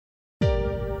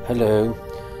Hello,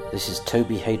 this is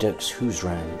Toby Hadoke's Who's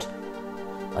Round,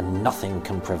 and nothing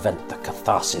can prevent the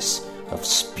catharsis of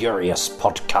spurious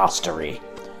podcastery,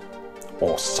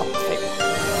 or something.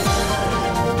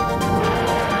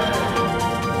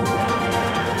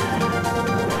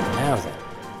 Now then,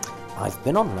 I've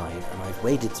been online and I've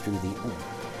waded through the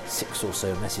 6 or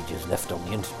so messages left on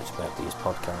the internet about these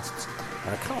podcasts,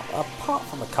 and I can't, apart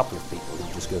from a couple of people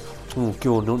who just go, "Oh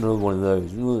God, not another one of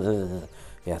those."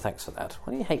 Yeah, thanks for that.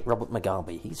 Why do you hate Robert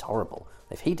Mugabe? He's horrible.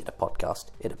 If he did a podcast,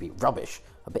 it'd be rubbish,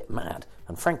 a bit mad,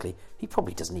 and frankly, he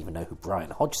probably doesn't even know who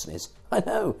Brian Hodgson is. I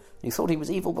know, you thought he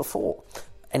was evil before.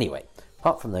 Anyway,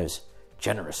 apart from those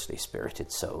generously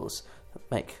spirited souls that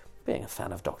make being a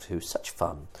fan of Doctor Who such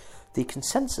fun, the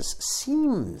consensus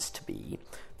seems to be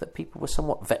that people were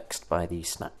somewhat vexed by the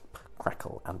snap,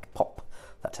 crackle and pop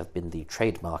that have been the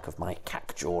trademark of my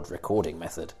cack-jawed recording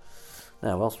method.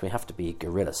 Now, whilst we have to be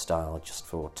guerrilla style just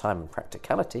for time and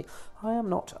practicality, I am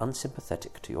not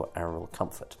unsympathetic to your aural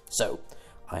comfort. So,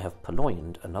 I have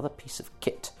purloined another piece of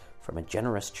kit from a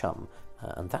generous chum,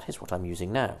 and that is what I'm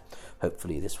using now.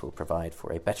 Hopefully this will provide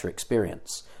for a better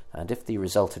experience, and if the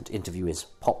resultant interview is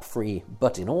pop-free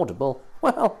but inaudible,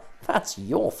 well, that's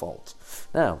your fault.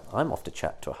 Now, I'm off to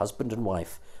chat to a husband and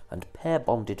wife and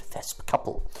pair-bonded Thesp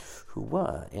couple who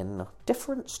were in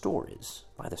different stories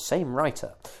by the same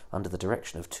writer under the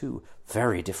direction of 2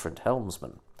 very different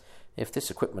helmsmen. If this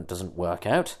equipment doesn't work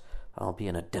out, I'll be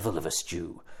in a devil of a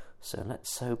stew, so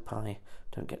let's hope I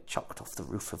don't get chucked off the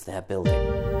roof of their building.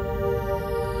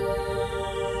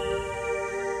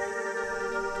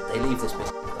 They leave this bit.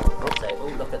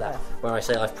 Oh, look at that. Where I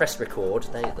say I've pressed record,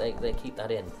 they keep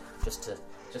that in just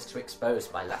to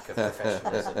expose my lack of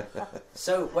professionalism.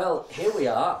 So, well, here we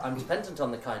are. I'm dependent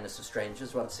on the kindness of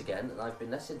strangers once again, and I've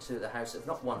been let into the house of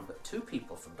not 1 but 2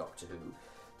 people from Doctor Who.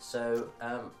 So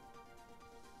I'm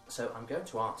going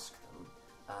to ask them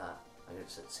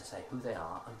to say who they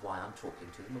are and why I'm talking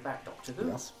to them about Doctor Who.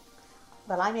 Yes.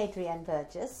 Well, I'm Adrienne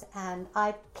Burgess, and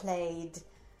I played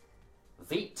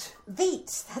Veet.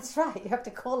 Veet, that's right. You have to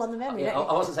call on the memory. Yeah,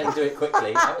 I wasn't saying do it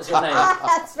quickly. That was your name.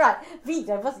 That's right. Veet.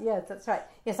 Yes, that's right.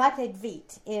 Yes, I played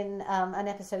Veet in an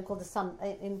episode called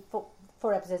in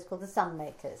 4 episodes called The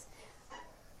Sunmakers.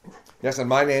 Yes, and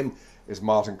my name is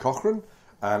Martin Cochrane,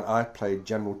 and I played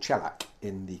General Chelak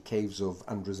in the Caves of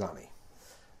Androzani.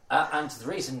 And the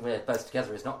reason we're both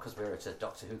together is not because we're at a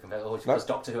Doctor Who convention, or because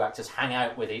Doctor Who actors hang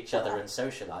out with each other and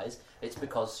socialise. It's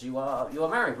because you are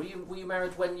married. Were you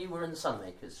married when you were in the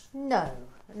Sunmakers? No.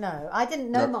 I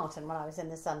didn't know Martin when I was in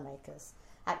the Sunmakers,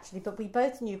 actually, but we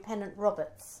both knew Pennant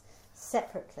Roberts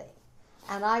separately.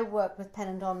 And I worked with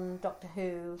Pennant on Doctor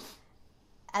Who,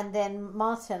 and then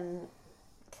Martin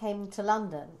came to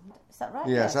London. Is that right?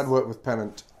 Yes, I'd worked with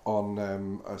Pennant on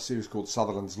a series called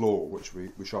Sutherland's Law, which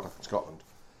we shot up in Scotland.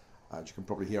 And you can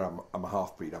probably hear I'm a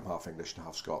half-breed, I'm half English and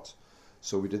half Scots.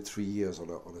 So we did 3 years on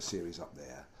a series up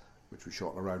there, which we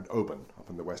shot around Oban, up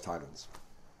in the West Highlands.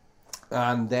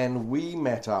 And then we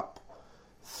met up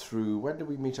through, when did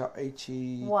we meet up?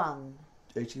 81,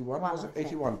 was it?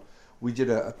 81. We did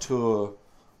a tour,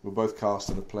 we were both cast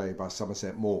in a play by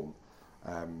Somerset Maugham,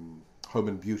 Home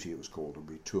and Beauty it was called, and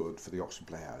we toured for the Oxford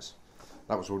Playhouse.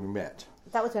 That was when we met.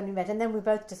 And then we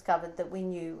both discovered that we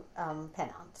knew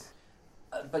Pennant.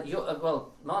 But you're,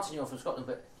 Martin, you're from Scotland,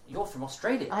 but you're from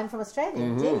Australia. I'm from Australia,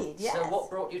 indeed, yes. So what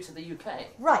brought you to the UK?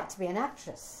 Right, to be an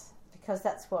actress, because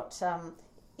that's what,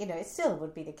 it still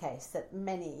would be the case that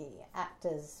many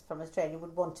actors from Australia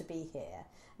would want to be here.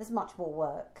 There's much more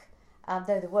work,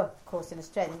 though the work, of course, in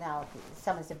Australia now,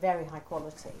 some is of very high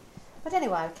quality. But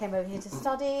anyway, I came over here to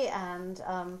study, and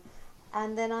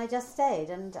then I just stayed,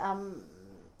 and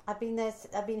I've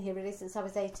been here really since I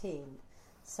was 18,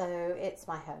 so it's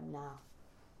my home now.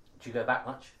 Do you go back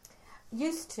much?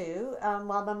 Used to,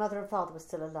 while my mother and father were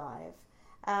still alive,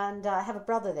 and I have a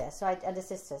brother there, and a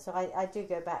sister, so I do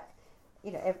go back,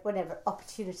 whenever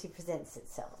opportunity presents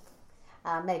itself,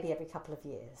 maybe every couple of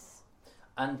years.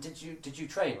 And did you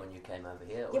train when you came over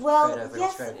here? Or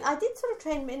Yes, Australia? I did sort of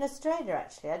train in Australia.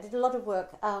 Actually, I did a lot of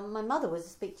work. My mother was a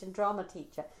speech and drama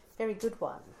teacher, very good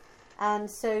one, and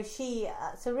so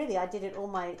really I did it all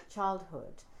my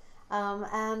childhood,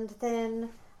 and then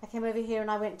I came over here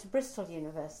and I went to Bristol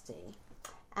University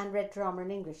and read drama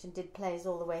and English and did plays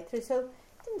all the way through. So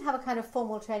I didn't have a kind of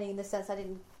formal training in the sense I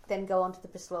didn't then go on to the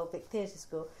Bristol Old Vic Theatre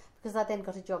School, because I then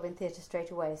got a job in theatre straight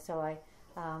away. So I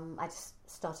just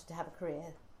started to have a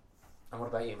career. And what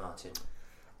about you, Martin?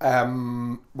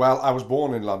 Well, I was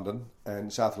born in London, in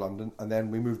South London, and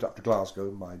then we moved up to Glasgow.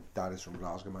 My dad is from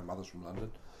Glasgow, my mother's from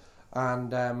London.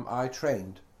 And I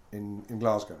trained in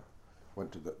Glasgow.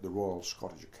 went to the Royal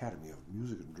Scottish Academy of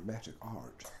Music and Dramatic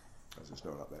Art, as it's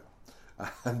known up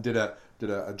there, and did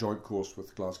a joint course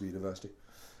with Glasgow University.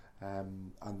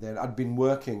 And then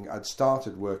I'd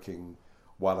started working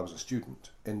while I was a student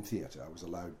in theatre. I was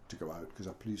allowed to go out because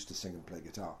I used to sing and play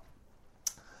guitar,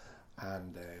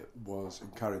 and was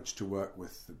encouraged to work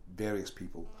with various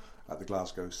people at the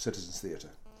Glasgow Citizens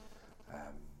Theatre.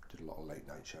 Did a lot of late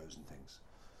night shows and things.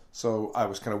 So I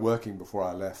was kind of working before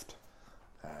I left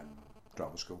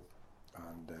drama school,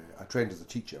 and I trained as a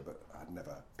teacher, but I'd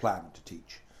never planned to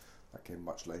teach. That came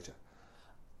much later.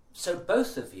 So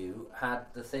both of you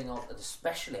had the thing of,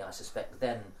 especially I suspect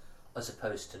then, as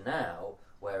opposed to now,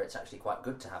 where it's actually quite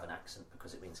good to have an accent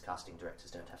because it means casting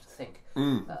directors don't have to think.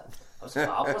 That was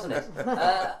hard, wasn't it?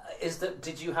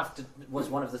 Was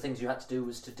one of the things you had to do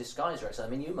was to disguise your accent?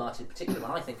 I mean, you, Martin, particularly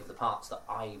when I think of the parts that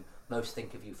I most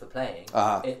think of you for playing,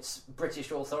 it's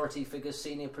British authority figures,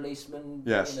 senior policemen,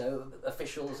 yes.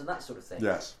 Officials and that sort of thing.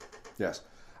 Yes,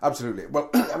 absolutely. Well,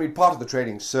 I mean, part of the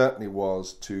training certainly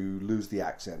was to lose the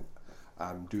accent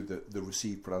and do the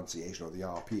received pronunciation, or the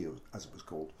RP, as it was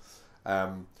called.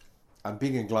 And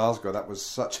being in Glasgow, that was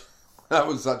such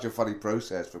a funny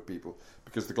process for people,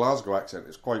 because the Glasgow accent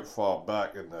is quite far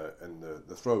back in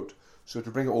the throat. So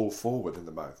to bring it all forward in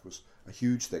the mouth was a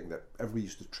huge thing that everybody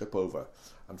used to trip over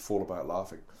and fall about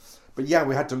laughing. But yeah,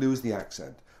 we had to lose the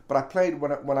accent. But I played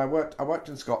when I worked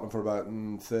in Scotland for about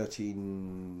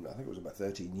 13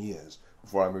 years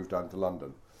before I moved down to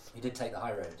London. You did take the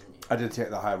high road, didn't you? I did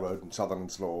take the high road in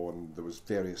Sutherland's Law, and there was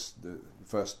various the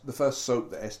first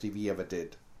soap that STV ever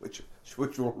did, which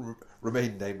will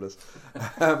remain nameless,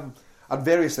 and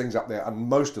various things up there, and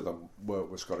most of them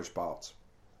were Scottish parts.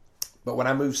 But when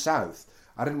I moved south,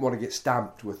 I didn't want to get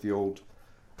stamped with the old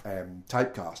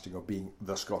typecasting of being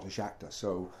the Scottish actor,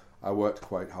 so I worked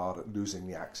quite hard at losing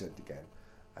the accent again,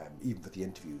 even for the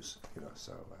interviews.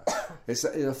 So it's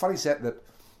a funny set that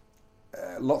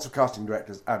lots of casting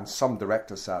directors, and some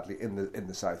directors, sadly, in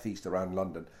the southeast around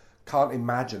London, can't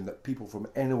imagine that people from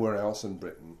anywhere else in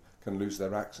Britain can lose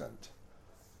their accent,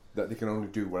 that they can only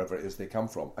do wherever it is they come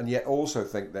from, and yet also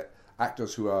think that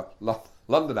actors who are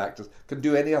London actors can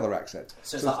do any other accent.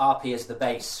 So it's like RP is the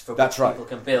base for which people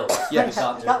can build. Yes. You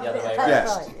can't do it the other way around.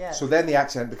 Yes. Right, yeah. So then the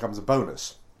accent becomes a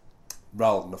bonus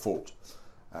rather than a fault.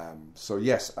 So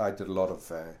yes, I did a lot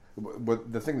of...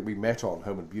 the thing that we met on,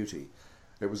 Home and Beauty,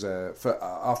 it was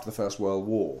after the First World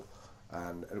War,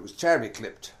 and it was cherry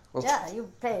clipped. Yeah, you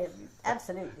play it,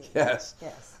 absolutely. Yes.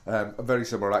 Yes. A very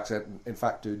similar accent, in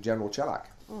fact, to General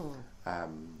Shellac.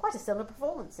 Quite a similar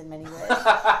performance in many ways.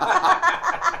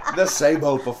 The same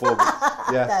old performance.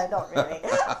 Yes. No, not really.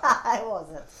 It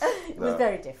wasn't. It was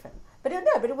very different. But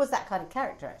it was that kind of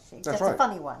character, actually. That's Just right. a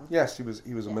funny one. Yes, he was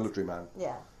a military man.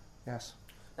 Yeah. Yes.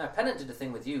 Now, Pennant did a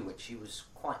thing with you, which he was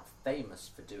quite famous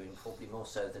for doing, probably more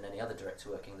so than any other director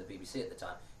working in the BBC at the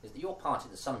time, is that your part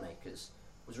in The Sunmakers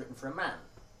was written for a man.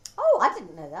 Oh, I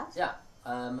didn't know that. Yeah.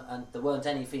 And there weren't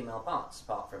any female parts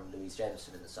apart from Louise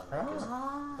Jameson in The Sunmakers.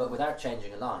 Ah. But without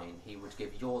changing a line, he would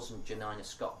give yours and Janina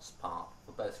Scott's part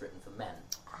were both written for men.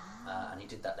 And he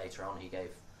did that later on. He gave,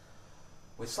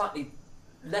 with slightly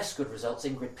less good results,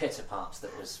 Ingrid Pitt a part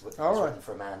that was written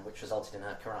for a man, which resulted in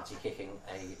her karate kicking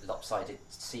a lopsided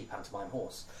sea pantomime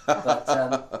horse.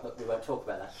 But we won't talk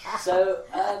about that. So,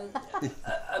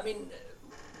 I mean,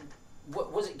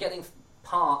 was it getting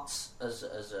parts as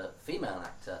a female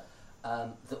actor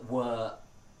that were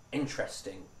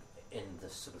interesting in the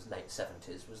sort of late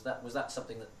 70s? Was that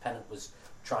something that Pennant was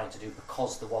trying to do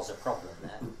because there was a problem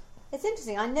there? It's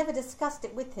interesting. I never discussed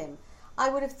it with him. I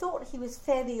would have thought he was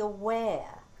fairly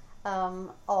aware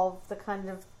of the kind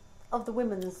of the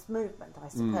women's movement, I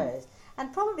suppose,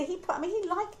 and probably he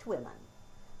liked women.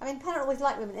 I mean, Pennant always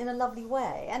liked women in a lovely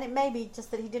way, and it may be just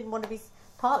that he didn't want to be.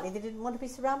 Partly, they didn't want to be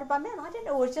surrounded by men. I don't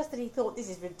know. It was just that he thought this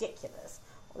is ridiculous.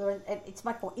 It's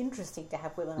much more interesting to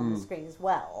have women on the screen as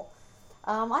well.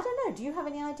 I don't know. Do you have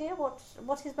any idea what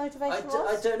his motivation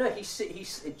was? I don't know.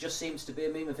 It just seems to be a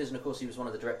meme of his, and of course he was one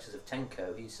of the directors of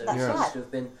Tenko. He seems right. to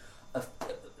have been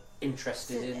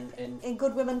interested in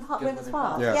good women's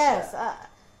parts. Yes.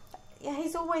 Yeah,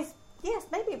 he's always... Yes,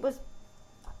 maybe it was...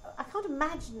 I can't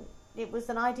imagine it was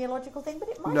an ideological thing, but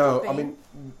it might have been. I mean,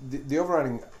 the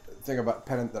overriding thing about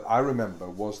Pennant that I remember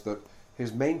was that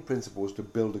his main principle was to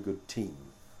build a good team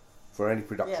for any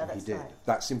production he did. Right.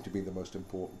 That seemed to be the most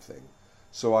important thing.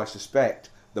 So I suspect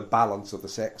the balance of the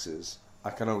sexes,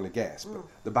 I can only guess, but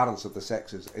the balance of the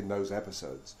sexes in those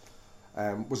episodes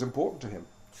was important to him.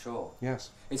 Sure.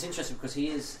 Yes. It's interesting because he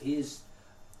is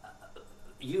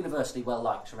universally well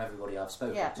liked from everybody I've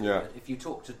spoken to. Yeah. But if you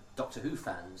talk to Doctor Who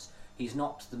fans, he's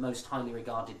not the most highly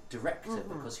regarded director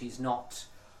because he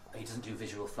doesn't do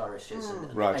visual flourishes, and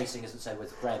the pacing isn't so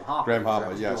with Graham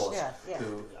Harper. Yes.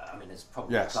 Who, I mean, is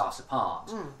probably a class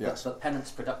apart. Yes. But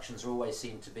Pennant's productions always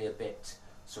seem to be a bit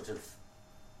sort of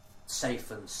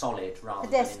safe and solid rather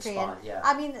pedestrian. than inspired. Yeah.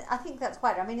 I mean, I think that's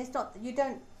quite. I mean, it's not. You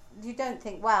don't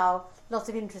think, wow, lots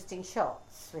of interesting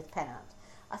shots with Pennant.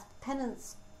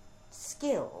 Pennant's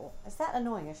skill, is that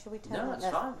annoying, or should we turn No, that? it's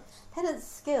fine. Pennant's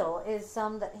skill is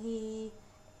that he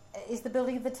is the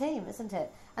building of the team, isn't it?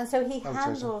 And so he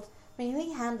handled. I mean,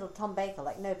 he handled Tom Baker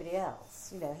like nobody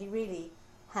else. You know, he really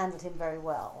handled him very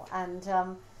well, and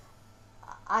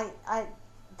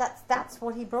that's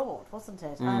what he brought, wasn't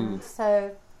it? And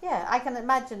so yeah, I can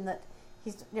imagine that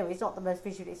he's not the most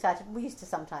visually excited. We used to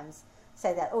sometimes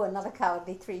say that, another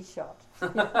Cowardly 3 shot.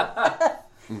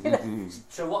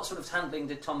 So what sort of handling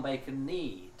did Tom Baker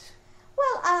need?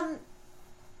 Well,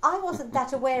 I wasn't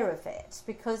that aware of it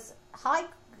because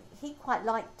he quite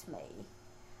liked me,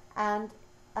 and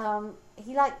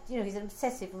he liked, he's an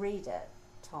obsessive reader,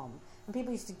 Tom, and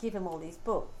people used to give him all these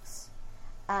books,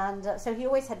 and so he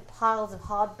always had piles of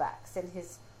hardbacks in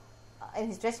his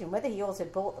dressing room. Whether he also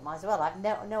bought them as well, I've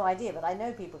no idea, but I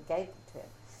know people gave them to him.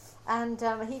 And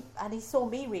he saw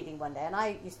me reading one day, and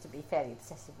I used to be a fairly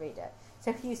obsessive reader.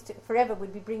 So he used to forever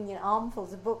would be bringing in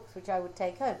armfuls of books which I would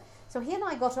take home. So he and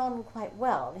I got on quite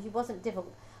well, and he wasn't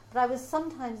difficult. But I was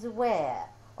sometimes aware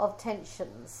of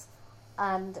tensions,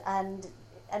 and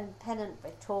Pennant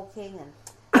talking, and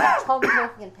Tom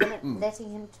talking, and Pennant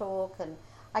letting him talk, and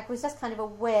I was just kind of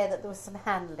aware that there was some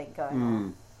handling going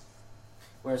on.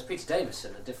 Whereas Peter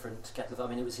Davison, a different kettle of... I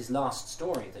mean, it was his last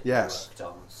story that he worked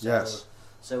on.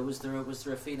 So was there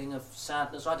a feeling of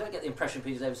sadness? I don't get the impression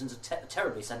Peter Davison's a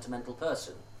terribly sentimental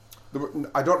person.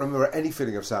 I don't remember any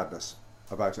feeling of sadness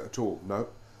about it at all, no.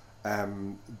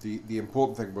 The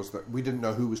important thing was that we didn't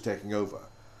know who was taking over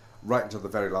right until the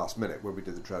very last minute when we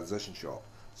did the transition shot.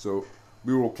 So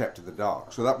we were all kept in the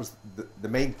dark. So that was the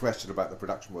main question about the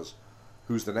production was,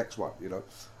 who's the next one,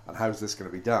 and how's this going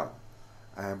to be done?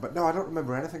 But no, I don't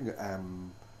remember anything,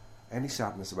 any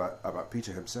sadness about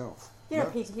Peter himself.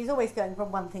 Peter, he's always going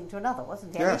from one thing to another,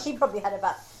 wasn't he? Yes. I mean, he probably had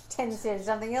about 10 series,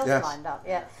 something else lined up.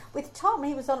 Yeah. With Tom,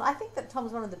 he was on. I think that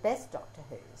Tom's one of the best Doctor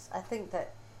Who's. I think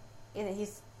that he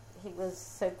was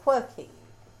so quirky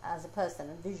as a person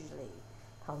and visually,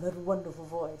 that wonderful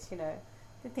voice.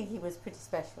 I think he was pretty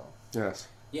special. Yes.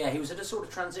 Yeah, he was at a sort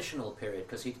of transitional period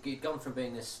because he'd gone from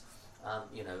being this.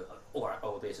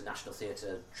 Albeit a National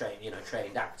Theatre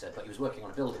trained actor, but he was working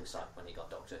on a building site when he got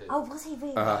Doctor Who. Oh, was he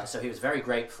really? So he was very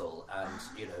grateful and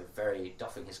very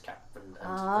doffing his cap and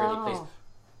really pleased.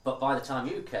 But by the time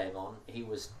you came on, he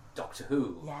was Doctor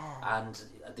Who. Yeah. And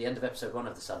at the end of episode 1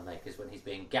 of The Sunmakers, when he's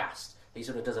being gassed, he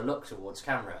sort of does a look towards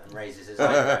camera and raises his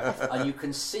eyebrow, and you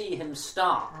can see him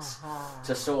start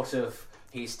to sort of.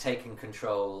 He's taking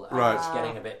control and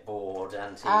getting a bit bored,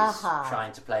 and he's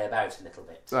trying to play about a little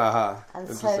bit. And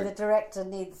so the director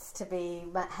needs to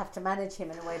have to manage him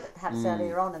in a way that perhaps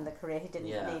earlier on in the career he didn't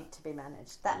need to be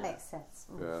managed. That makes sense.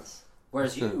 Yes.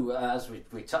 Whereas you, as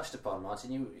we touched upon,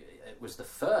 Martin, it was the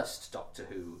first Doctor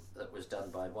Who that was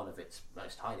done by one of its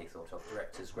most highly thought of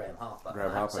directors, Graham Harper.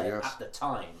 Graham Harper, yes. At the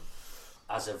time,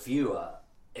 as a viewer,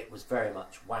 it was very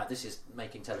much, wow, this is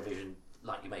making television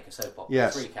like you make a soap opera.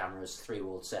 Yes. 3 cameras, 3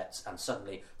 walled sets, and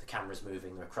suddenly the camera's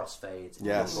moving, there are crossfades,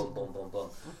 yes. boom, boom, boom, boom,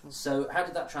 boom. So how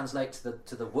did that translate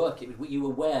to the work? Were you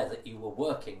aware that you were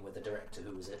working with a director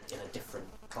who was in a different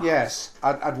class? Yes,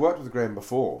 I'd worked with Graham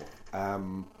before,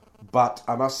 but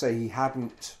I must say he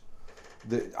hadn't...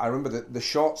 I remember the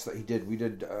shots that he did, we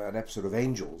did an episode of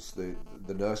Angels,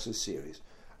 the Nurses series,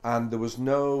 and there was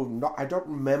I don't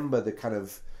remember the kind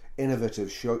of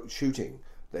innovative shooting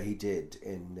that he did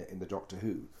in the Doctor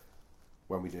Who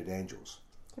when we did Angels.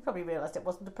 He probably realised it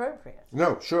wasn't appropriate.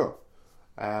 No, sure.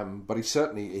 But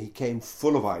he came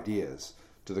full of ideas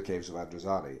to the Caves of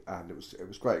Androzani, and it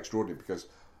was quite extraordinary because,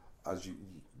 as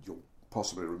you'll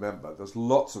possibly remember, there's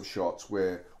lots of shots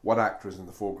where one actor is in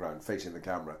the foreground facing the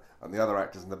camera and the other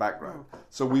actor's in the background.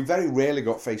 So we very rarely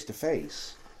got face to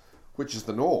face, which is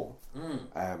the norm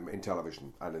in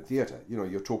television and in theatre.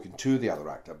 You're talking to the other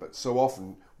actor, but so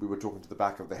often we were talking to the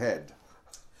back of the head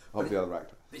of the other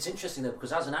actor. It's interesting though,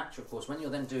 because as an actor, of course, when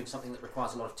you're then doing something that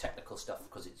requires a lot of technical stuff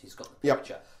because he's got the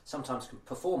picture, sometimes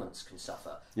performance can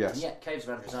suffer. Yes. And yet Caves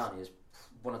of Androzani is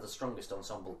one of the strongest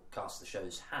ensemble casts the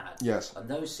show's had. Yes. And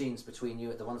those scenes between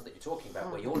you, the ones that you're talking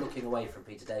about, where you're looking away from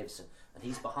Peter Davison and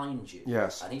he's behind you,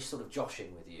 yes. and he's sort of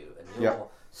joshing with you, and you're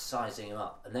sizing him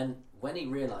up, and then when he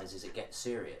realises it gets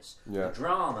serious, the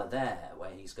drama there,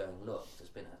 where he's going, look, there's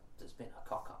been a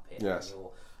cock up here,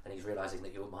 and he's realising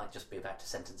that you might just be about to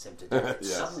sentence him to death. It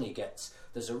Yes. suddenly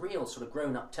there's a real sort of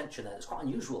grown-up tension there that's quite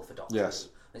unusual for Doctor Yes. Who.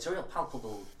 It's a real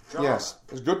palpable drama. Yes,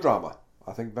 it's good drama.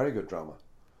 I think very good drama.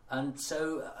 And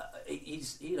so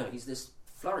he's this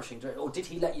flourishing director. Or did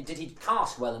he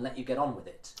cast well and let you get on with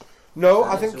it? No,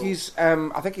 And I think it's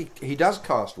I think he does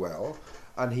cast well,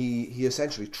 and he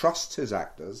essentially trusts his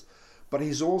actors, but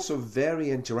he's also very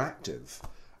interactive.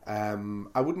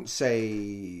 I wouldn't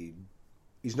say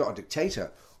he's not a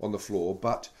dictator on the floor,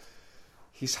 but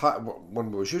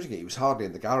when we were shooting it, he was hardly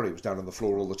in the gallery. He was down on the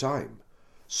floor all the time,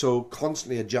 so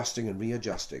constantly adjusting and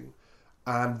readjusting,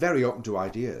 and very open to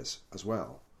ideas as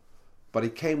well. But he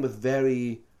came with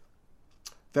very,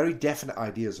 very definite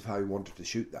ideas of how he wanted to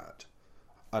shoot that.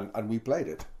 And we played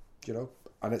it, you know.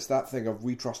 And it's that thing of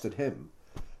we trusted him.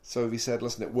 So if he said,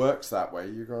 listen, it works that way,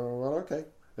 you go, well, okay.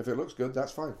 If it looks good,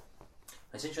 that's fine.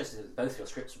 It's interesting that both your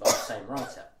scripts are by the same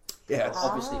writer. Yes.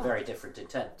 Obviously very different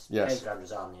intent. Yes. David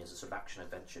Androzani is a sort of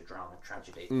action-adventure, drama,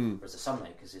 tragedy, whereas The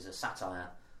Sunmakers is a satire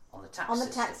on the tax On the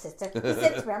system. tax system. He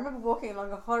said to me, I remember walking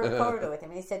along a corridor with him,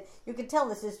 and he said, you can tell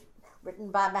this is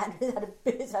written by a man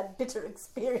who's had bitter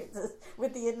experiences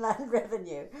with the Inland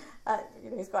Revenue.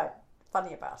 He's quite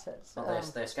funny about it. Well,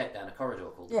 they escaped down a corridor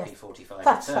called Yes. the P45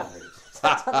 That's return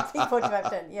right. route. P45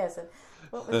 turn, yes. And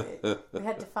what was it? We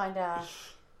had to find our...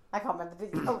 I can't remember.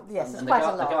 Oh, yes, it's And quite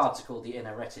a the lot. guards are called the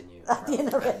Inner Retinue. The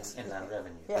Inner rather than Retinue. Inland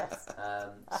Revenue. Yes.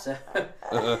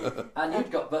 And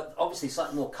you've got, but obviously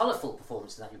slightly more colourful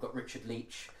performance than that. You've got Richard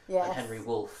Leach Yes. and Henry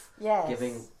Wolfe Yes.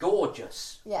 giving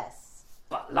gorgeous Yes.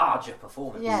 but larger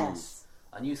performances. Yes.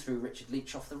 And you threw Richard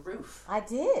Leach off the roof. I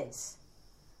did.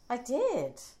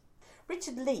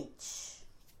 Richard Leach.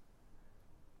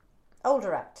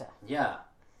 Older actor. Yeah.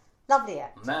 Lovely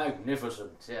actor.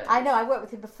 Magnificent, yeah. I know, I worked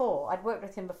with him before. I'd worked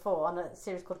with him before on a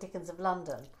series called Dickens of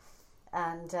London.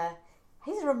 And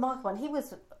he's a remarkable one. He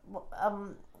was, I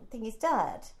think his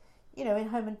dad, in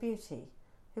Home and Beauty,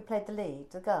 who played the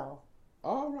lead, the girl.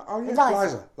 Oh yes,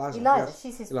 Eliza. Yes.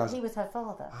 She's Eliza. He was her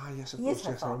father. Ah, yes, of He course, is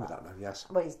her yes, I remember father. that now, yes.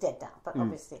 Well, he's dead now, but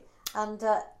obviously. And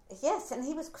yes, and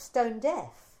he was stone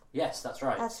deaf. Yes, that's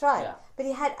right. That's right. Yeah. But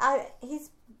he's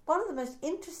one of the most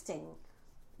interesting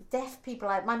deaf people.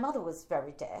 My mother was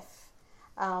very deaf,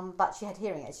 but she had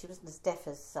hearing aids. She wasn't as deaf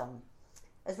as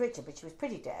Richard, but she was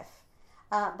pretty deaf.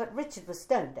 But Richard was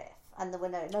stone deaf, and there were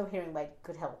no hearing aid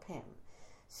could help him.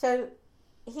 So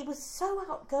he was so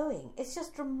outgoing. It's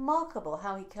just remarkable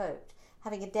how he coped.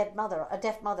 Having a deaf mother,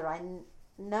 I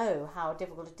know how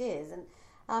difficult it is,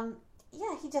 and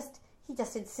he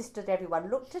just insisted everyone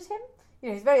looked at him.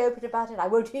 He's very open about it. I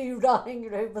won't hear you, darling.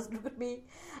 You must look at me.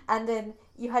 And then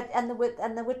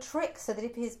there were tricks so that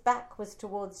if his back was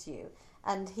towards you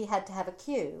and he had to have a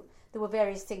cue, there were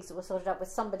various things that were sorted out where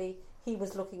somebody he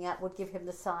was looking at would give him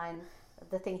the sign,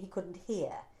 the thing he couldn't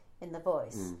hear in the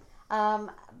voice.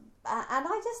 And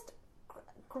I just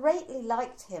greatly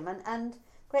liked him and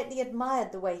greatly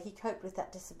admired the way he coped with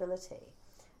that disability.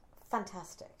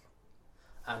 Fantastic.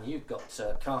 And you've got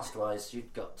cast-wise,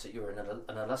 you're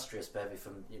an illustrious bevy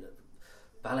from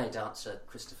ballet dancer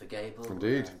Christopher Gable,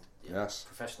 Indeed, and, yes.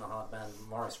 professional hardman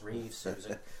Maurice Reeves, who's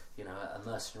a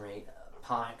mercenary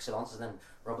par excellence, and then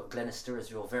Robert Glenister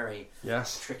as your very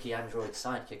tricky android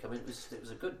sidekick. I mean, it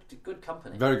was a good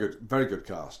company. Very good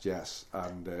cast, yes.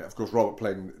 And of course, Robert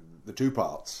playing the two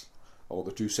parts, or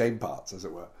the two same parts, as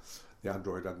it were, the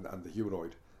android and the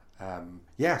humanoid.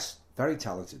 Yes, very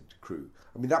talented crew.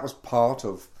 I mean, that's part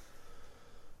of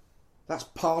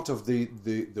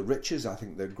the riches, I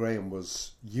think, that Graham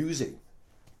was using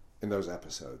in those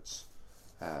episodes.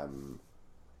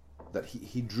 That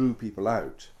he drew people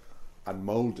out and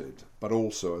moulded, but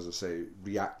also, as I say,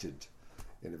 reacted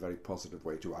in a very positive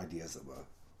way to ideas that were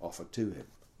offered to him.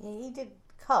 Yeah, he did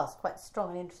cast quite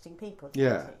strong and interesting people.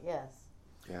 Yeah. He? Yes.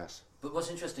 Yes. But what's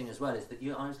interesting as well is that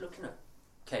I was looking at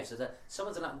cases that some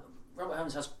of the Robert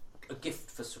Holmes has a gift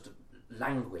for sort of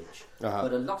language,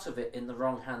 but a lot of it in the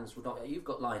wrong hands would not. You've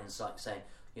got lines like saying,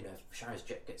 if Sharaz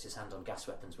Jet gets his hand on gas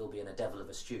weapons, we'll be in a devil of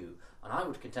a stew. And I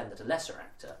would contend that a lesser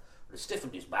actor would have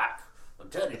stiffened his back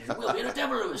and turned it, we'll be in a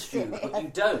devil of a stew. But you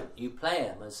don't. You play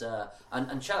him as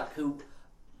and Sherlock, who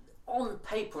on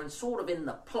paper and sort of in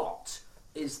the plot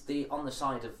is on the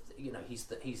side of he's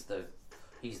the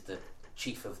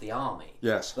chief of the army.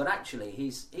 Yes. But actually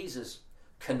he's as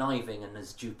conniving and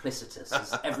as duplicitous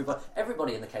as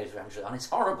everybody in the Caves of Angela, and it's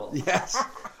horrible. Yes.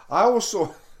 I always saw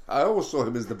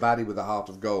him as the baddie with the heart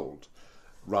of gold,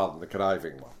 rather than the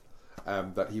conniving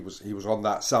one. That he was on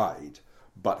that side,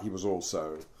 but he was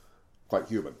also quite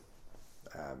human.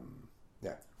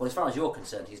 Yeah. Well, as far as you're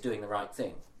concerned, he's doing the right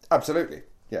thing. Absolutely.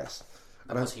 Yes.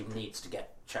 Because he needs to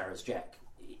get Sharaz Jet.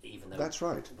 even though that's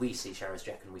right. we see Sheriff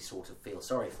Jack and we sort of feel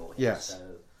sorry for him. Yes.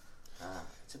 So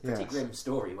it's a pretty grim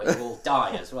story where you all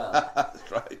die as well.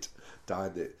 That's right.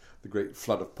 Died the great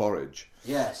flood of porridge.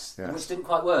 Yes. Which didn't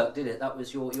quite work, did it? That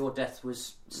was your death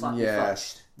was slightly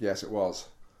fudged. Yes, it was.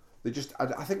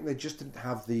 I think they just didn't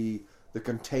have the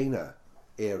container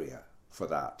area for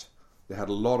that. They had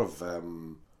a lot of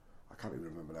I can't even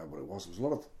remember now what it was. It was a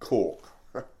lot of cork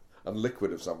and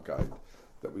liquid of some kind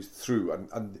that was through,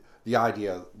 and the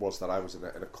idea was that I was in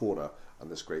a corner and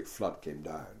this great flood came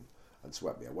down and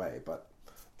swept me away, but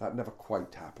that never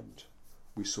quite happened.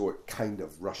 We saw it kind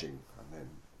of rushing, and then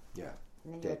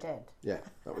and then you were dead. Yeah,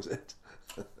 that was it.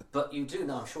 But you do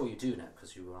know, I'm sure you do know,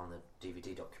 because you were on the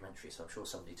DVD documentary, so I'm sure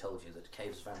somebody told you that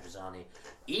Caves of Androzani,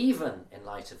 even in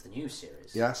light of the new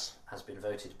series, has been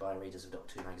voted by readers of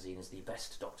Doctor Who magazine as the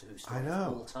best Doctor Who story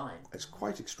of all time. It's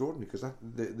quite extraordinary, because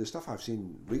the stuff I've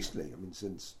seen recently, I mean,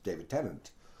 since David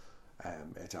Tennant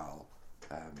et al.,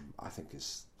 I think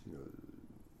is,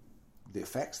 the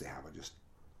effects they have are just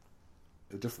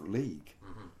a different league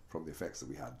from the effects that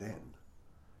we had then.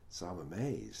 So I'm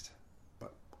amazed,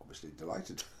 but obviously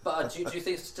delighted. But do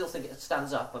you still think it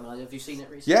stands up? I mean, have you seen it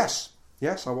recently?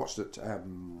 Yes, I watched it.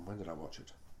 When did I watch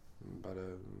it?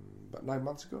 About 9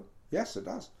 months ago. Yes, it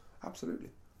does.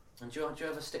 Absolutely. And do you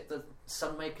ever stick the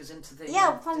Sunmakers into the...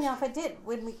 Yeah, funny enough, I did.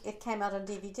 When it came out on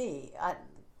DVD,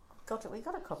 we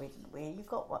got a copy, didn't we? You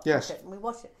got one. Yes. And we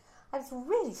watched it. I was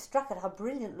really struck at how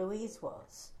brilliant Louise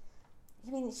was.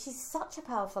 I mean, she's such a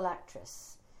powerful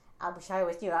actress, which I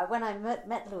always knew. When I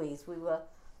met Louise, we were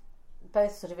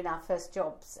both sort of in our first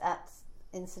jobs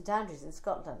in St Andrews in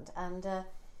Scotland, and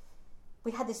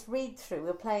we had this read-through.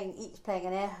 We were each playing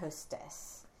an air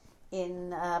hostess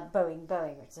in Boeing,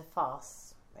 which is a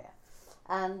farce. Yeah.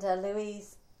 And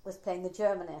Louise was playing the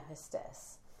German air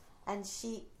hostess, and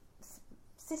she,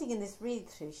 sitting in this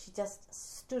read-through, she just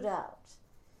stood out.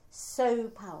 So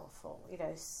powerful,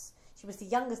 She was the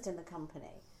youngest in the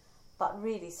company, but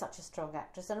really such a strong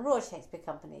actress, and a Royal Shakespeare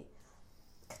Company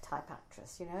type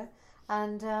actress,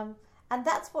 and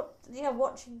that's what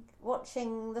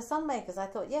watching the Sunmakers. I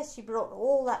thought, yes, she brought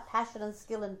all that passion and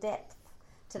skill and depth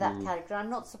to that character. I'm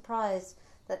not surprised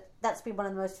that's been one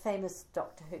of the most famous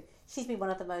Doctor Who. She's been one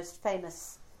of the most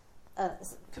famous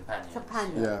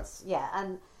companions. Yeah,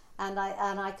 and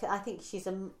I think she's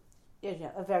a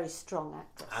very strong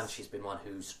actress, and she's been one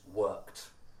who's worked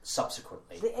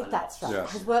subsequently. That's right.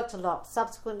 Yes. Has worked a lot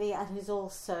subsequently, and who's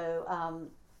also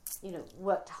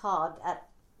worked hard at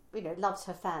loves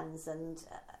her fans and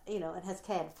and has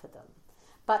cared for them.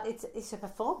 But it's a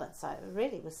performance. I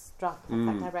really was struck.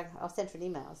 In fact, I sent her an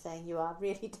email saying you are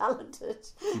really talented.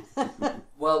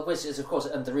 Well, which is of course,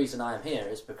 and the reason I am here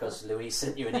is because Louise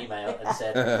sent you an email and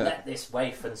said, "Let this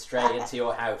waif and stray into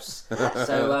your house."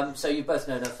 So you've both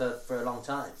known her for a long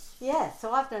time. Yeah.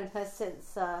 So I've known her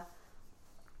since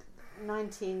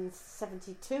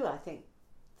 1972, I think,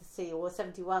 or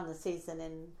 71, the season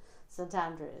in St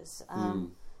Andrews.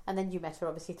 And then you met her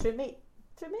obviously through me.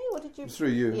 Through me, or did you? Through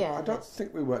you. Yeah. I don't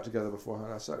think we worked together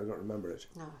beforehand. I certainly don't remember it.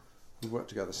 No. We've worked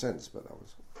together since, but that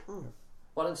was... Yeah.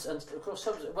 Well, and of course,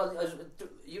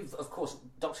 you've of course,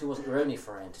 Doctor Who wasn't your only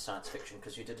foray into science fiction,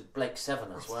 because you did Blake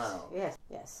 7 as well. Yes,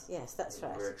 that's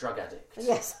right. You were a drug addict.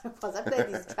 Yes, I was. I played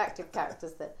these attractive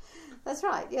characters there. That's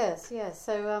right. Yes.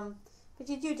 So, but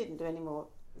you didn't do any more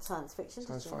science fiction.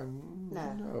 Science did you?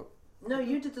 fiction? No,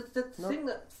 you did the thing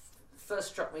that first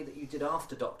struck me that you did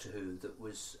after Doctor Who. That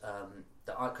was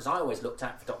because I always looked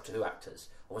out for Doctor Who actors.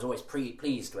 I was always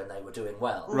pleased when they were doing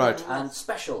well. Right. And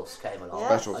Specials came along. Yes.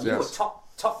 Specials, and you yes. were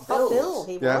top Bill, bills.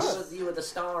 he Yes. was. You were the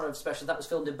star of Specials. That was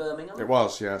filmed in Birmingham. It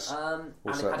was, yes. And it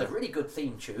Also, had a really good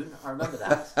theme tune. I remember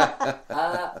that.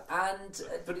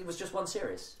 But it was just one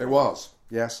series. It was,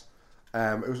 yes.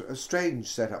 It was a strange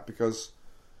setup because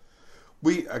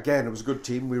it was a good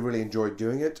team. We really enjoyed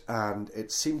doing it, and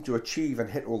it seemed to achieve and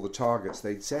hit all the targets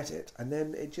they'd set it, and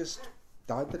then it just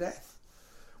died the death.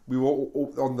 We were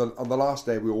all, on the last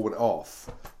day. We all went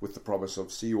off with the promise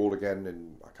of see you all again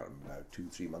in, I can't remember now,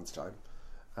 2-3 months time,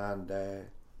 and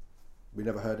we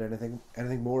never heard anything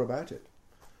more about it.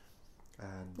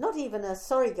 And Not even a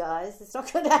sorry guys, it's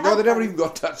not going to happen. no, they never even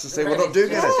got touch to say we're not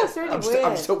doing it. it's really weird.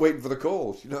 I'm still waiting for the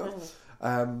calls, That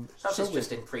was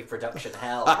just in pre-production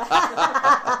hell.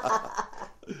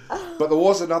 But there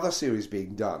was another series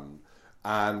being done,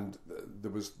 and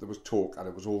there was talk, and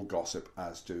it was all gossip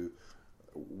as to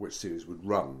which series would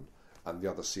run, and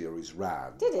the other series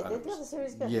ran. Did it? Did the other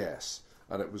series go? Yes,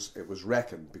 and it was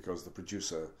reckoned because the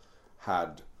producer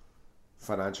had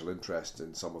financial interest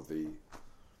in some of the,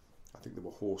 I think there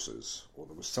were horses, or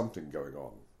there was something going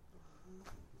on.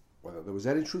 Whether there was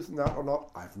any truth in that or not,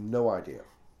 I have no idea.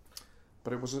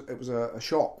 But it was a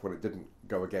shock when it didn't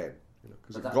go again,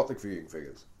 because it got the viewing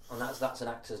figures. And that's an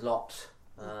actor's lot.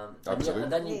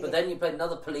 Absolutely. But then you played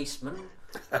another policeman.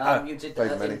 You did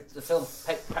the film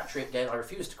Patriot Games. I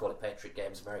refuse to call it Patriot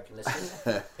Games, American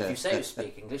listeners. If you say you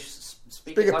speak English,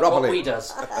 speak it like properly. what we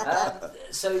does.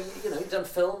 So you've done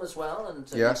film as well, and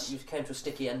yes. you came to a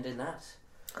sticky end in that.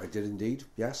 I did indeed.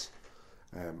 Yes,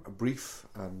 a brief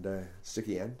and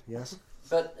sticky end. Yes.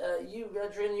 But you,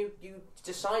 Adrian, you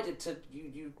decided to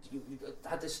you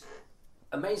had this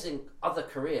amazing other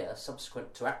career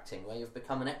subsequent to acting, where you've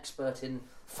become an expert in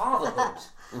fatherhood.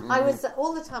 I was not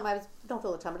all the time,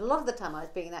 but a lot of the time I was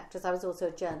being an actress, I was also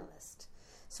a journalist.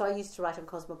 So I used to write on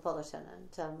Cosmopolitan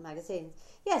and magazines.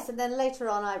 Yes, and then later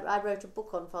on I wrote a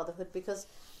book on fatherhood because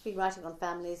I've been writing on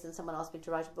families and someone asked me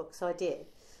to write a book, so I did.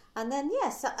 And then,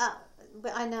 yes,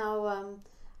 I now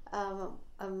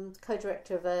am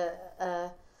co-director of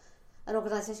an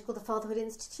organisation called the Fatherhood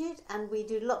Institute, and we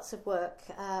do lots of work.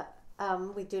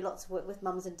 We do lots of work with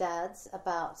mums and dads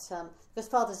about because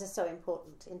fathers are so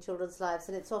important in children's lives,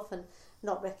 and it's often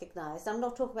not recognised. I'm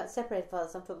not talking about separated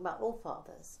fathers. I'm talking about all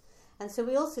fathers. And so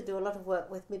we also do a lot of work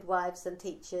with midwives and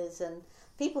teachers and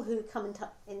people who come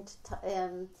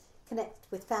connect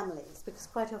with families, because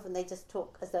quite often they just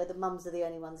talk as though the mums are the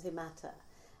only ones who matter.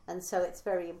 And so it's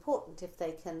very important if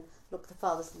they can look the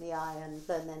fathers in the eye and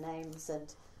learn their names,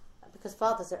 and because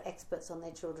fathers are experts on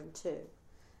their children too.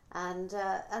 And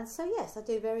so yes, I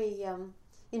do very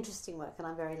interesting work, and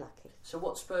I'm very lucky. So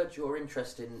what spurred your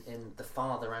interest in the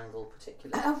father angle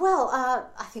particularly?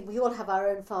 I think we all have our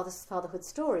own fatherhood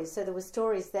stories. So there were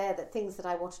stories there, that things that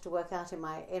I wanted to work out in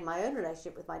my own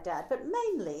relationship with my dad. But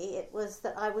mainly it was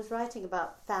that I was writing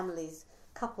about families,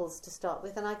 couples to start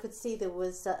with, and I could see there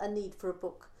was a need for a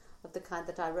book of the kind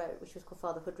that I wrote, which was called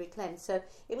Fatherhood Reclaimed. So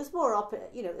it was more,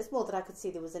 it's more that I could see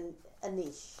there was a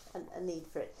niche, a need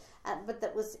for it. But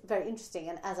that was very interesting,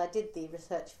 and as I did the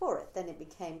research for it, then it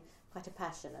became quite a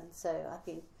passion, and so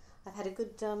I've had a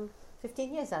good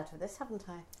 15 years out of this, haven't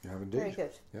I? You have indeed. Very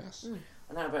good. Yes.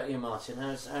 And how about you, Martin?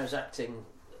 How's acting?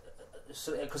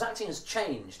 Because acting has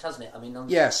changed, hasn't it? I mean, I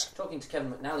was yes. talking to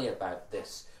Kevin McNally about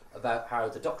this, about how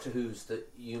the Doctor Who's that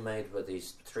you made with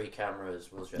these 3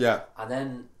 cameras was, and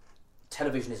then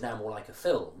television is now more like a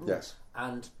film. Yes.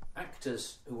 And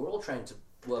actors who were all trained to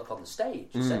work on the stage,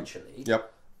 essentially.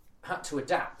 Yep. Had to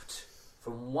adapt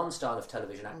from one style of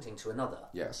television acting to another.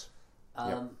 Yes.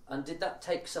 And did that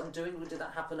take some doing? Did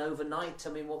that happen overnight?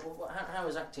 I mean, how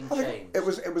has acting changed? It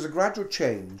was a gradual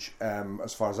change,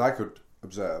 as far as I could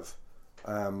observe,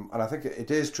 and I think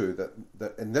it is true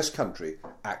that in this country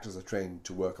actors are trained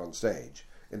to work on stage.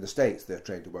 In the States, they're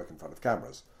trained to work in front of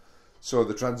cameras. So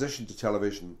the transition to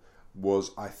television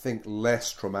was, I think,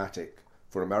 less traumatic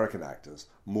for American actors,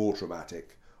 more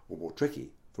traumatic or more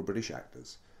tricky for British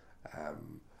actors.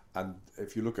 And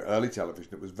if you look at early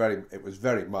television, it was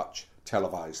very much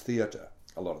televised theatre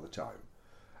a lot of the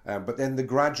time. But then the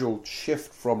gradual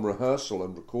shift from rehearsal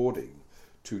and recording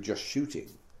to just shooting,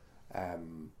 I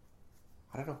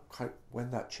don't know quite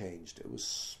when that changed. It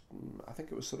was, I think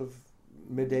it was sort of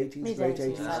mid-80s, late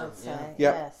 80s. I would say.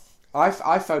 Yeah. Yes.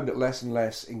 I found it less and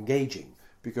less engaging,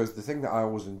 because the thing that I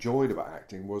always enjoyed about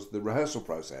acting was the rehearsal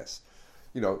process,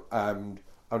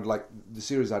 and like the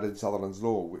series I did, Sutherland's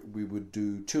Law, we would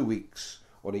do 2 weeks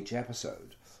on each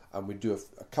episode, and we'd do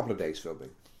a couple of days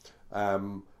filming.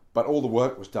 But all the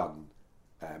work was done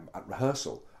at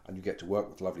rehearsal, and you get to work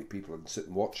with lovely people and sit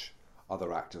and watch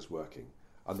other actors working,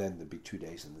 and then there'd be 2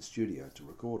 days in the studio to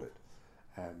record it.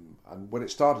 And when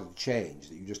it started to change,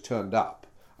 that you just turned up.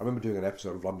 I remember doing an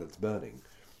episode of London's Burning,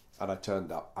 and I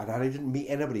turned up, and I didn't meet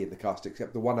anybody in the cast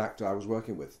except the one actor I was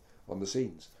working with on the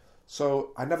scenes.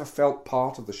 So I never felt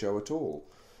part of the show at all.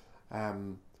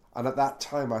 And at that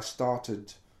time I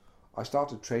started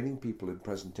training people in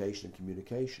presentation and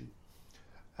communication,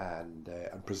 and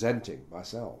presenting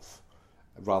myself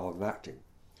rather than acting.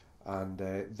 And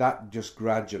that just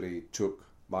gradually took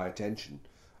my attention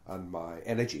and my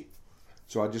energy.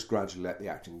 So I just gradually let the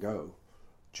acting go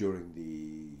during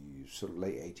the sort of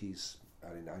late 80s,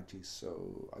 early 90s.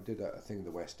 So I did a thing in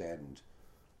the West End,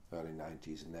 early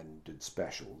 90s, and then did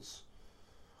specials.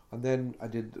 And then I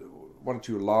did one or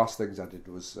 2 last things I did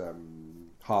was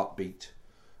Heartbeat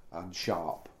and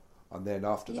Sharp. And then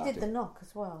after that... You did The Knock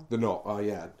as well. The Knock, oh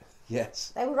yeah,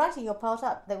 yes. They were writing your part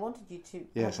up. They wanted you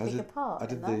to have a bigger part. I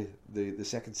did the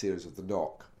second series of The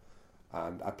Knock,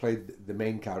 and I played the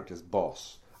main character's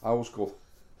boss. I always call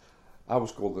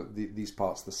these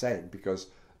parts the same, because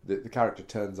the character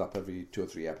turns up every 2 or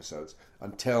 3 episodes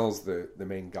and tells the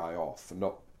main guy off for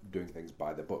not doing things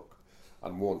by the book.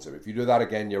 and warns him, if you do that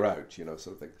again, you're out, you know,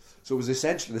 sort of thing. So it was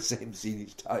essentially the same scene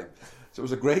each time. So it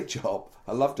was a great job.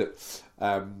 I loved it.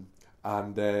 I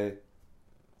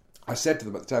said to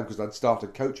them at the time, because I'd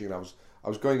started coaching, and I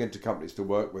was going into companies to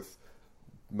work with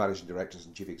managing directors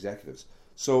and chief executives.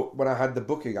 So when I had the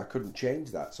booking, I couldn't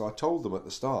change that. So I told them at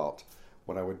the start,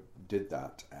 when I did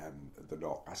that, the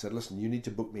knock, I said, listen, you need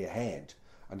to book me ahead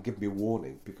and give me a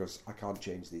warning, because I can't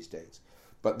change these dates.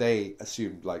 But they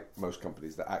assumed, like most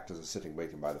companies, that actors are sitting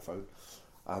waiting by the phone.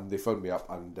 And they phoned me up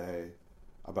and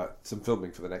about some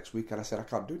filming for the next week, and I said, I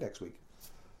can't do next week.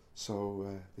 So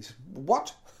they said,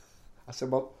 what? I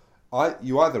said, well,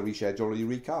 you either reschedule or you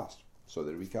recast. So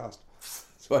they recast.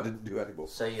 So I didn't do any more.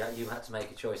 So you had to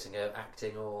make a choice and go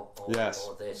acting or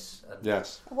this. And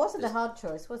yes. It wasn't a hard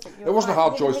choice, was it? It wasn't a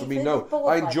hard choice for me, no.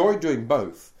 I enjoyed doing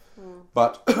both,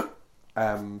 but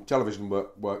television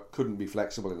work couldn't be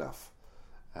flexible enough.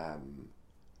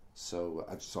 So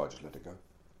I just let it go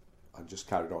and just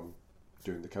carried on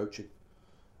doing the coaching.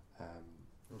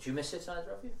 Do you miss it,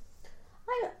 either of you?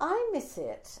 I miss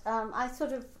it.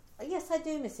 Yes, I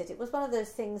do miss it. It was one of those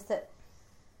things that,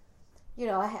 you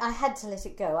know, I had to let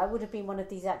it go. I would have been one of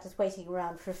these actors waiting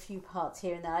around for a few parts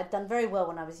here and there. I'd done very well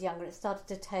when I was younger. It started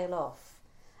to tail off.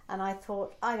 And I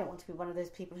thought, I don't want to be one of those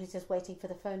people who's just waiting for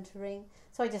the phone to ring.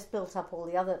 So I just built up all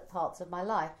the other parts of my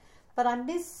life. But I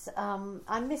miss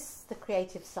the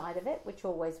creative side of it, which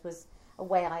always was a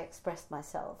way I expressed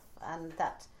myself, and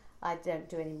that I don't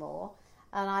do anymore.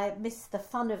 And I miss the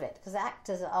fun of it, because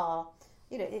actors are,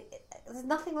 you know, there's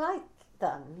nothing like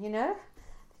them, you know.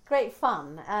 Great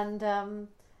fun and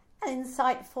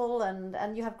insightful,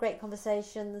 and you have great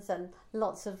conversations and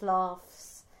lots of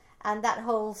laughs, and that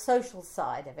whole social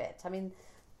side of it. I mean,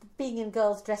 being in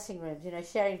girls' dressing rooms, you know,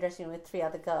 sharing dressing room with 3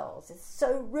 other girls, it's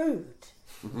so rude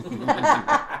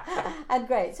and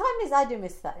great. So I do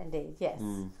miss that indeed. Yes,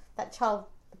 that child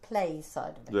play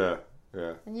side of it.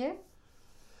 Yeah. And you?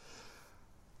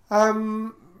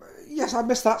 Yes, I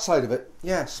missed that side of it.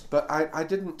 Yes, but I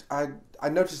didn't. I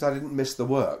noticed I didn't miss the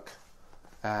work.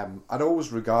 I'd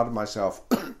always regarded myself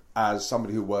as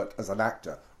somebody who worked as an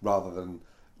actor rather than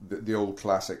the old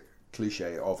classic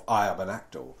cliche of I am an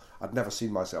actor. I'd never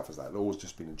seen myself as that. It'd always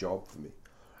just been a job for me.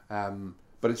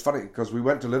 But it's funny because we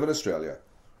went to live in Australia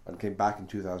and came back in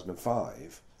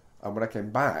 2005. And when I came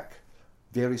back,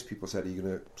 various people said, "Are you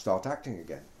going to start acting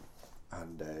again?"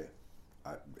 And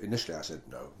initially I said,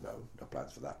 no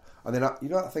plans for that. And then, you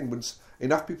know that thing, when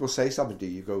enough people say something to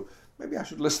you, you go, maybe I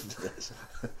should listen to this.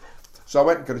 So I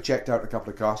went and kind of checked out a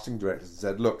couple of casting directors and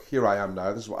said, look, here I am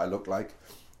now, this is what I look like.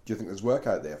 Do you think there's work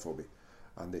out there for me?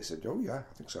 And they said, oh yeah,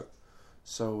 I think so.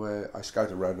 So I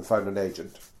scouted around and found an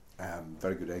agent,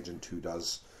 very good agent who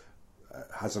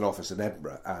has an office in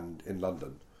Edinburgh and in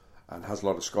London, and has a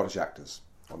lot of Scottish actors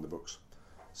on the books.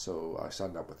 So I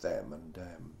signed up with them and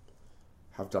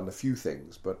have done a few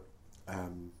things, but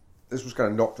this was kind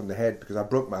of knocked on the head because I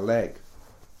broke my leg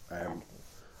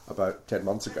about 10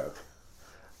 months ago.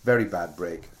 Very bad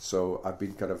break. So I've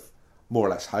been kind of more or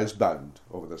less housebound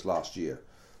over this last year.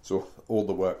 So all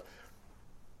the work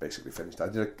basically finished. I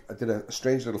did a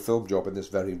strange little film job in this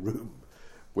very room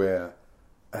where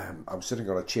I was sitting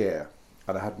on a chair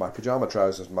and I had my pyjama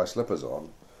trousers and my slippers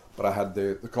on, but I had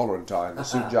the collar and tie and the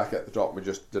suit jacket at the top, and we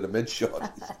just did a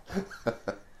mid-shot.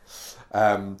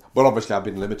 But obviously I've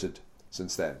been limited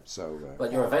since then. So,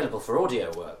 but you're available for audio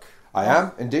work. I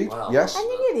am indeed. Wow. Yes. And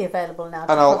you're nearly available now.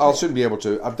 And I'll soon be able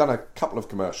to. I've done a couple of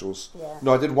commercials. Yeah.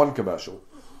 No, I did one commercial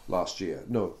last year.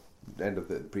 No, end of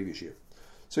the previous year.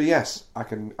 So yes, I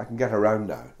can get around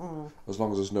now, as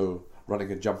long as there's no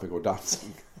running and jumping or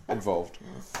dancing involved.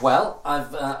 Well,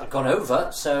 I've gone over,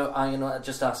 so I'm going to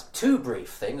just ask 2 brief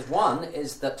things. One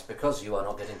is that because you are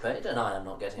not getting paid and I am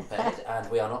not getting paid and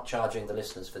we are not charging the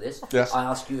listeners for this, yes. I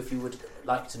ask you if you would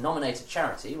like to nominate a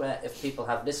charity where if people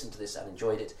have listened to this and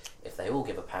enjoyed it, if they all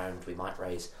give £1, we might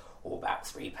raise about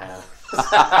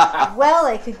 £3. Well,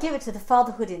 they could give it to the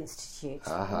Fatherhood Institute.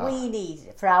 Uh-huh. We need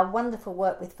it for our wonderful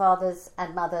work with fathers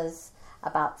and mothers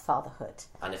about fatherhood.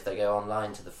 And if they go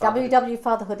online to the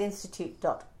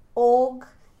www.fatherhoodinstitute.org,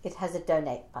 it has a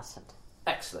donate button.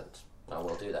 Excellent. Well,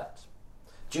 we'll do that.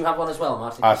 Do you have one as well,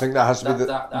 Martin? I think that has to be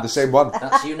the same one.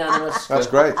 That's unanimous. That's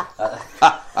great.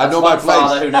 I know my my place.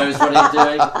 Father who knows what he's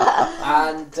doing.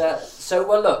 And so,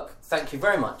 well, look, thank you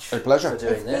very much a pleasure. for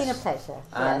doing this. It's been a pleasure.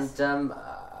 And, yes.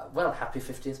 Well, happy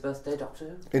 50th birthday, Doctor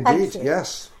Who. Indeed,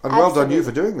 yes. And well done you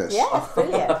for doing this. Yes,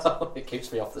 brilliant. It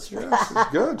keeps me off the street. Yes, it's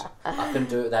good. I couldn't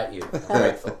do it without you. I'm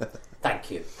grateful.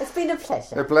 Thank you. It's been a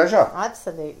pleasure. A pleasure.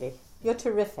 Absolutely. You're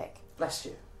terrific. Bless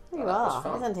you. You That was are,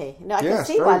 fun. isn't he? No, I Yes, can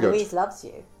see very why good. Louise loves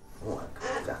you. Oh, my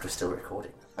God. After still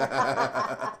recording.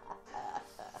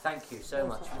 Thank you so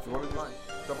much. Do you want to just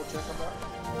double check on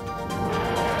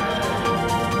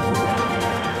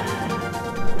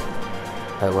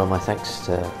that? Well, my thanks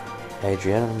to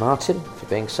Adrian and Martin for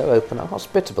being so open and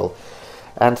hospitable.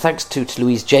 And thanks to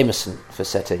Louise Jameson for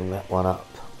setting that one up.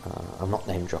 I'm not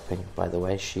name dropping, by the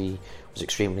way. She was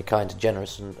extremely kind and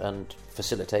generous and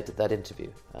facilitated that interview.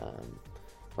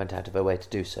 Went out of her way to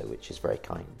do so, which is very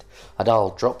kind. And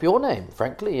I'll drop your name,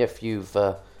 frankly, if you've,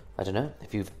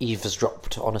 if you've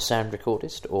eavesdropped on a sound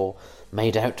recordist, or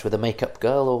made out with a makeup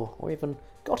girl, or even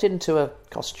got into a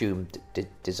costume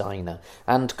designer,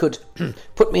 and could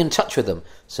put me in touch with them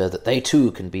so that they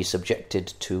too can be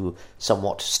subjected to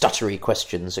somewhat stuttery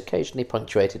questions, occasionally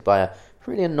punctuated by a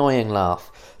really annoying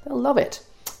laugh. They'll love it.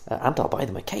 And I'll buy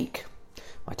them a cake.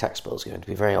 My tax bill's going to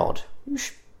be very odd.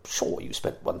 Sure, you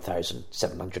spent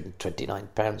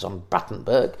 £1,729 on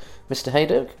Battenberg, Mr.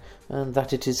 Hadoke, and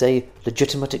that it is a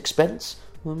legitimate expense?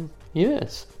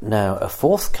 Yes. Now, a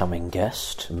forthcoming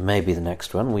guest, maybe the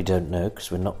next one, we don't know,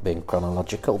 because we're not being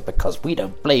chronological, because we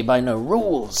don't play by no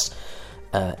rules,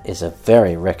 is a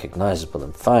very recognisable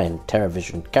and fine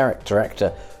television character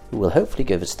actor who will hopefully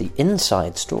give us the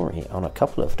inside story on a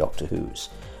couple of Doctor Who's.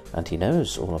 And he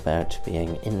knows all about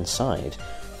being inside,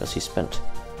 because he spent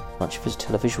much of his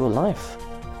televisual life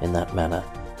in that manner.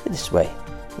 In this way,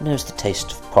 he knows the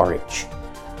taste of porridge.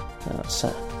 That's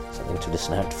something to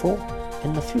listen out for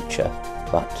in the future.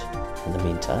 But in the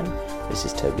meantime, this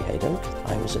is Toby Hadoke.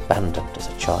 I was abandoned as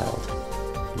a child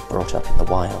and brought up in the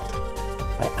wild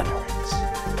by anoraks.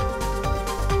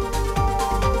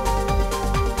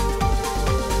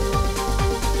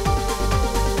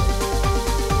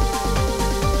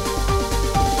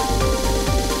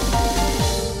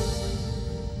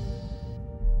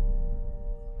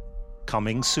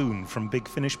 Coming soon from Big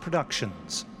Finish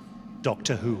Productions.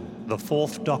 Doctor Who, The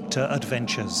Fourth Doctor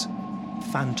Adventures.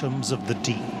 Phantoms of the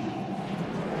Deep.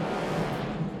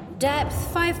 Depth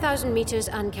 5,000 metres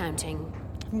and counting.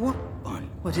 What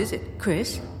is it,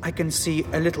 Chris? I can see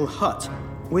a little hut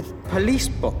with police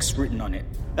box written on it.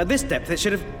 At this depth, it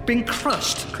should have been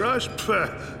crushed. Crushed?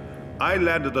 I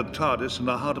landed a TARDIS in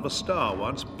the heart of a star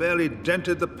once, barely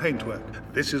dented the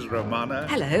paintwork. This is Romana.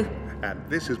 Hello. And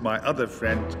this is my other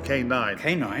friend, K9.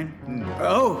 K9?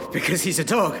 Oh, because he's a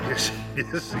dog. Yes, he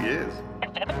is.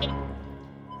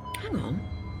 Hang on.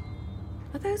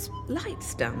 Are those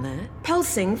lights down there?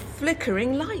 Pulsing,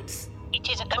 flickering lights. It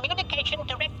is a communication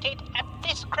directed at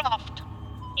this craft.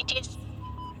 It is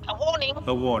a warning.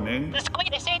 A warning? The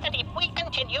Squid say that if we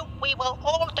continue, we will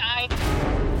all die.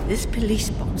 This police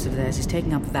box of theirs is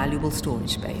taking up valuable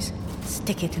storage space.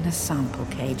 Stick it in a sample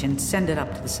cage and send it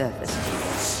up to the surface.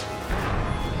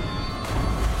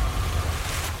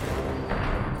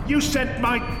 You sent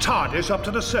my TARDIS up to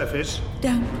the surface?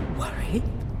 Don't worry.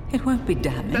 It won't be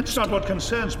damaged. That's not what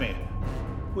concerns me.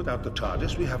 Without the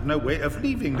TARDIS, we have no way of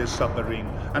leaving this submarine.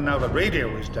 And now the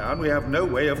radio is down, we have no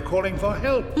way of calling for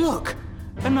help. Look!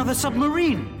 Another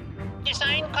submarine!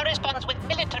 Design corresponds with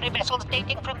military vessels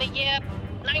dating from the year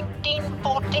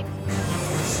 1940.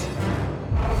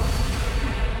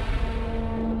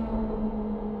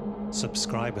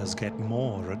 Subscribers get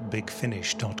more at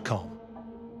bigfinish.com.